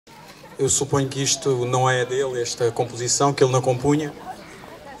Eu suponho que isto não é dele, esta composição, que ele não compunha.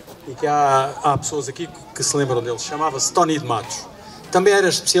 E que há pessoas aqui que se lembram dele. Chamava-se Tony de Matos. Também era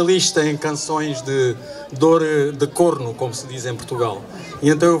especialista em canções de dor de corno, como se diz em Portugal. E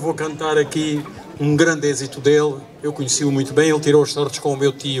então eu vou cantar aqui um grande êxito dele. Eu conheci-o muito bem. Ele tirou os sortes com o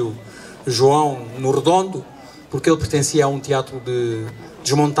meu tio João no Redondo, porque ele pertencia a um teatro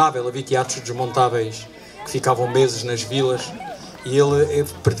desmontável. Havia teatros desmontáveis que ficavam meses nas vilas. E ele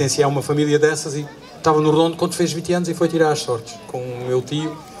pertencia a uma família dessas e estava no Redondo quando fez 20 anos e foi tirar as sortes com o meu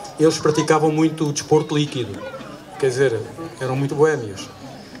tio. Eles praticavam muito o desporto líquido, quer dizer, eram muito boémios.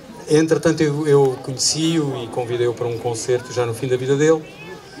 Entretanto, eu conheci-o e convidei-o para um concerto já no fim da vida dele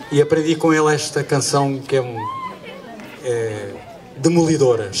e aprendi com ele esta canção que é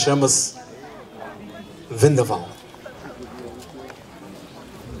demolidora, chama-se Vendaval.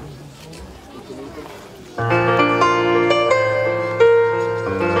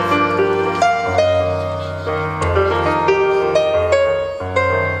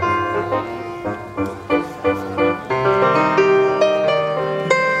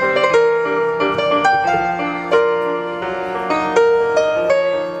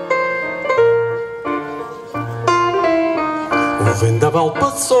 O vendaval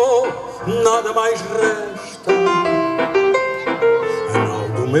passou, nada mais resta. A nau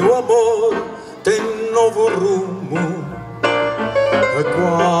do meu amor tem novo rumo, a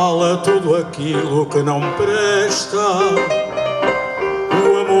qual a tudo aquilo que não presta.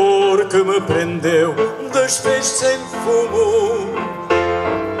 O amor que me prendeu desfez-se em fumo.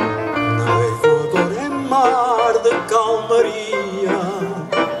 Navego agora em mar de calmaria,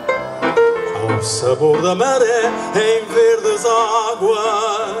 ao sabor da maré em verdes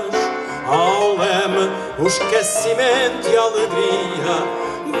águas, ao leme o esquecimento e a alegria.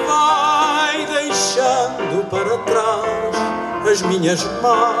 Vai deixando para trás as minhas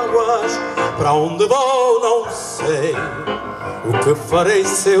mágoas. Para onde vou não sei, o que farei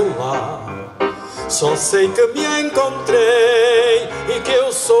se eu lá. Só sei que me encontrei e que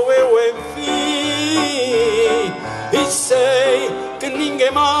eu sou eu enfim. E sei que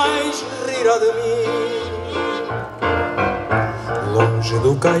ninguém mais rirá de mim. Longe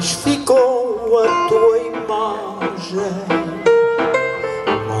do cais ficou a tua imagem,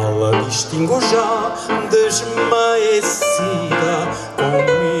 mal a distingo já desmaecida,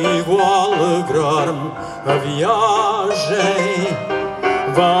 comigo a alegrar-me a viagem.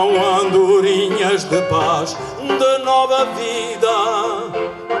 Vão andorinhas de paz, de nova vida,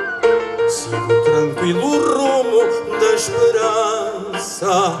 sigo tranquilo o rumo da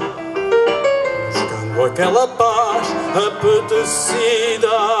esperança, buscando aquela paz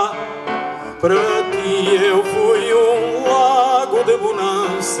apetecida. Para ti eu fui um lago de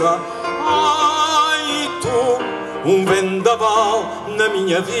bonança, ai, e tu um vendaval na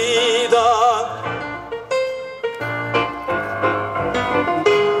minha vida.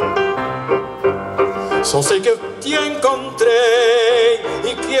 Só sei que eu te encontrei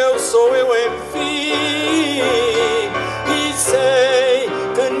e que eu sou eu enfim. E sei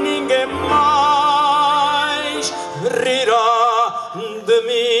que ninguém mais rirá de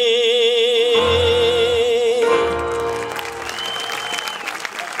mim.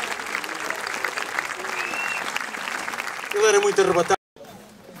 Ele era muito arrebatado.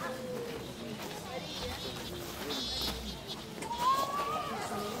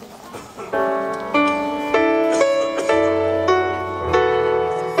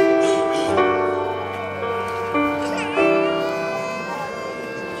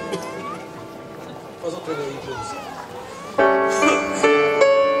 Faz outra daí, produção.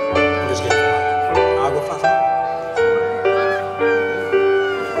 A água faz mal.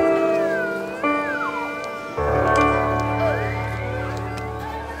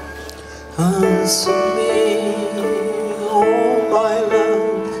 Answer me, oh my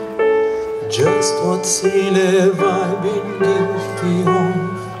love, just what sin have I been guilty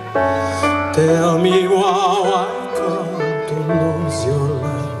of? Tell me how I come to lose your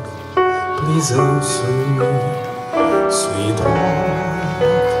love. Please answer me, sweetheart.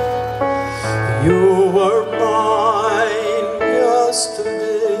 You were mine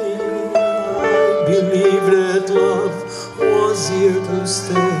yesterday. I believed that love was here to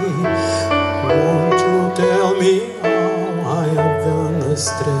stay. Won't you tell me how I have gone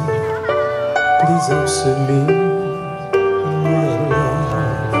astray? Please answer me, my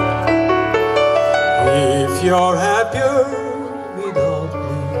love. If you're happier without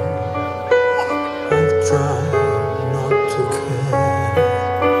me, I'll try not to care.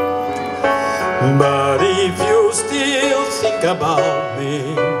 But if you still think about me,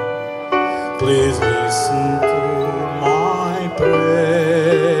 please listen to my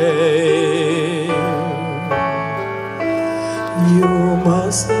prayer.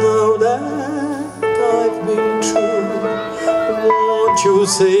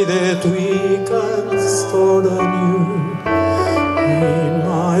 say that we can start anew. In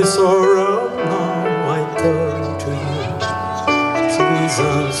my sorrow now I turn to you. Please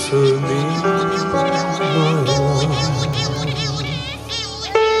answer me, my love.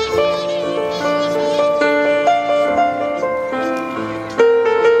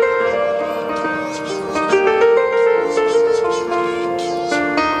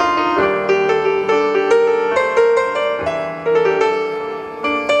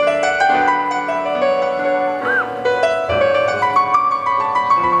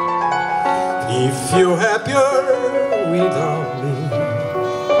 If you're happier without me,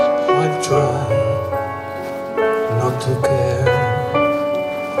 I'll try not to care.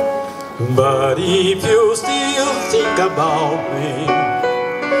 But if you still think about me,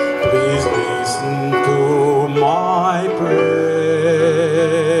 please listen to my prayer.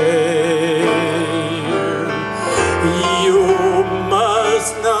 You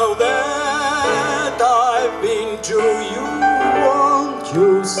must know that I've been to you. Won't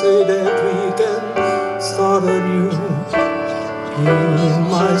you say that we can start anew? In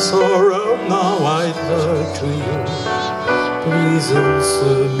my sorrow now I turn to you. Please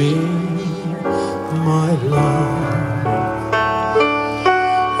answer me, my love.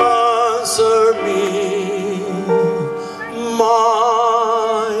 Answer me,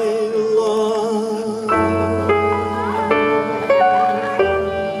 my love.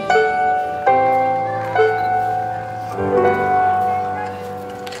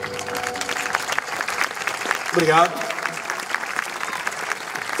 Obrigado.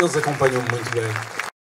 Eles acompanham muito bem.